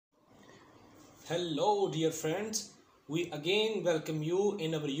Hello dear friends, we again welcome you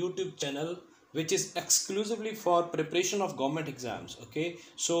in our YouTube channel which is exclusively for preparation of government exams. Okay,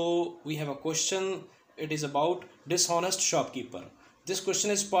 so we have a question. It is about dishonest shopkeeper. This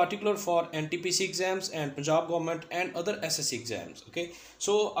question is particular for NTPC exams and Punjab government and other SSC exams. Okay,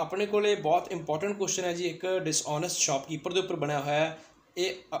 so अपने कोले बहुत important question है जी, एक dishonest shopkeeper ਦੇ ਉੱਪਰ ਬਣਿਆ ਹੋਇਆ है।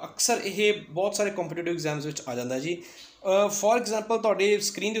 ਇਹ ਅਕਸਰ ਇਹ ਬਹੁਤ ਸਾਰੇ ਕੰਪੀਟੀਟਿਵ ਐਗਜ਼ਾਮਸ ਵਿੱਚ ਆ ਜਾਂਦਾ ਜੀ। ਫॉर एग्जांपल ਤੁਹਾਡੇ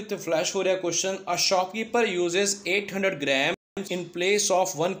ਸਕਰੀਨ ਦੇ ਉੱਤੇ ਫਲੈਸ਼ ਹੋ ਰਿਹਾ question, a shopkeeper uses 800 grams in place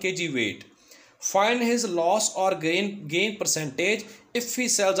of 1 kg weight. Find his loss or gain percentage if he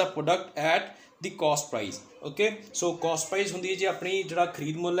sells a product at the cost price. Okay, so cost price होंगी जी अपनी जो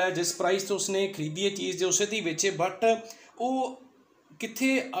खरीद मुल है, जिस प्राइस तो उसने खरीदी है चीज़ जो उस बेचे, बट वो कितने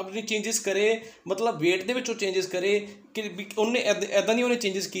अपनी चेंजिस करे, मतलब वेट दे विचों चेंजिस करे कि उन्हें इदां दी उन्हें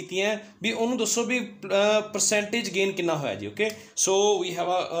चेंजिस कीती हैं भी उन्होंने दसो भी परसेंटेज गेन कितना होया जी। Okay, so we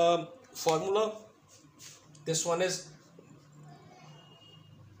have a formula, this one is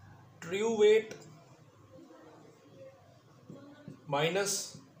true wait minus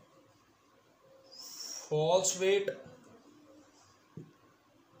false weight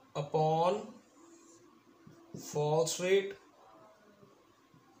upon false weight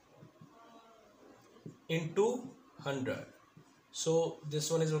into 100. So this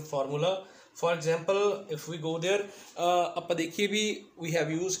one is a formula. For example, if we go there, आप देखिए भी we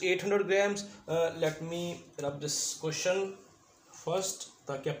have used 800 grams. Let me rub this question first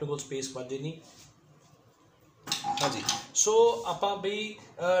ताकि अपने को space बचे नहीं। हाँ जी, सो ਆਪਾਂ ਬਈ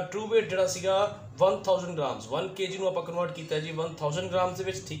ट्रू वेट ਜਿਹੜਾ ਸੀਗਾ 1000 grams 1 kg ਨੂੰ ਆਪਾਂ ਕਨਵਰਟ ਕੀਤਾ ਜੀ 1000 grams ਦੇ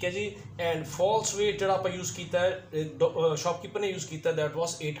ਵਿੱਚ, ਠੀਕ ਹੈ ਜੀ। ਐਂਡ ਫਾਲਸ weight ਜਿਹੜਾ ਆਪਾਂ ਯੂਜ਼ ਕੀਤਾ ਹੈ ਸ਼ਾਪਕੀਪਰ ਨੇ ਯੂਜ਼ ਕੀਤਾ, that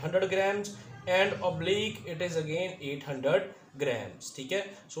was 800 grams and oblique it is again 800 grams, ਠੀਕ ਹੈ।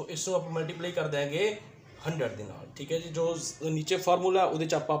 ਸੋ ਇਸ ਨੂੰ ਆਪਾਂ ਮਲਟੀਪਲਾਈ ਕਰ ਦਿਆਂਗੇ 100 ਦੇ ਨਾਲ, ਠੀਕ ਹੈ ਜੀ। ਜੋ ਨੀਚੇ ਫਾਰਮੂਲਾ ਉਹਦੇ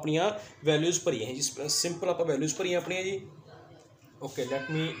ਚ ਆਪਾਂ ਆਪਣੀਆਂ ਵੈਲਿਊਜ਼ ਭਰੀਆਂ ਹੈ ਜੀ, ਸਿੰਪਲ ਆਪਾਂ ਵੈਲਿਊਜ਼ ਭਰੀਆਂ ਆਪਣੀਆਂ ਜੀ। ਓਕੇ,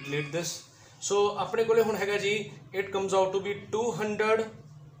 ਲੈਟ ਮੀ ਡਿਲੀਟ ਦਿਸ। सो अपने को हुण हैगा जी, it comes out to be 200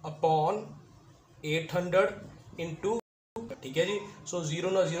 upon 800 into, ठीक है जी। सो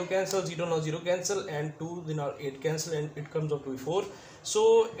 0 ना 0 कैंसल, 0 ना 0 कैंसल एंड 2 दे नाल 8 cancel and it comes out to be 4. So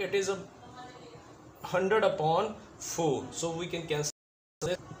it is 100 upon 4. So we can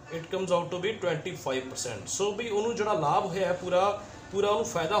cancel, it comes out to be 25%. सो भी उन्होंने जो लाभ होया पूरा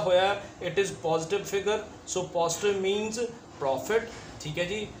उन्होंने फायदा होया, it is positive figure. So positive मीनस profit, ठीक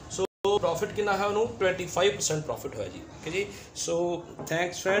है जी। सो प्रॉफिट कितना है उन्होंने 25% प्रॉफिट होया जी, ठीक है जी। सो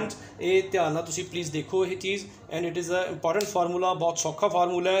थैंक्स फ्रेंड्स, ये ध्यान नाल तुसीं प्लीज़ देखो ये चीज़, and it is a important formula, बहुत सौखा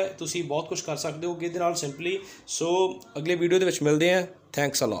फार्मूला है, तुसीं बहुत कुछ कर सकते हो इहदे नाल सिंपली। सो अगले वीडियो दे विच मिलदे हैं।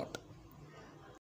 Thanks a lot.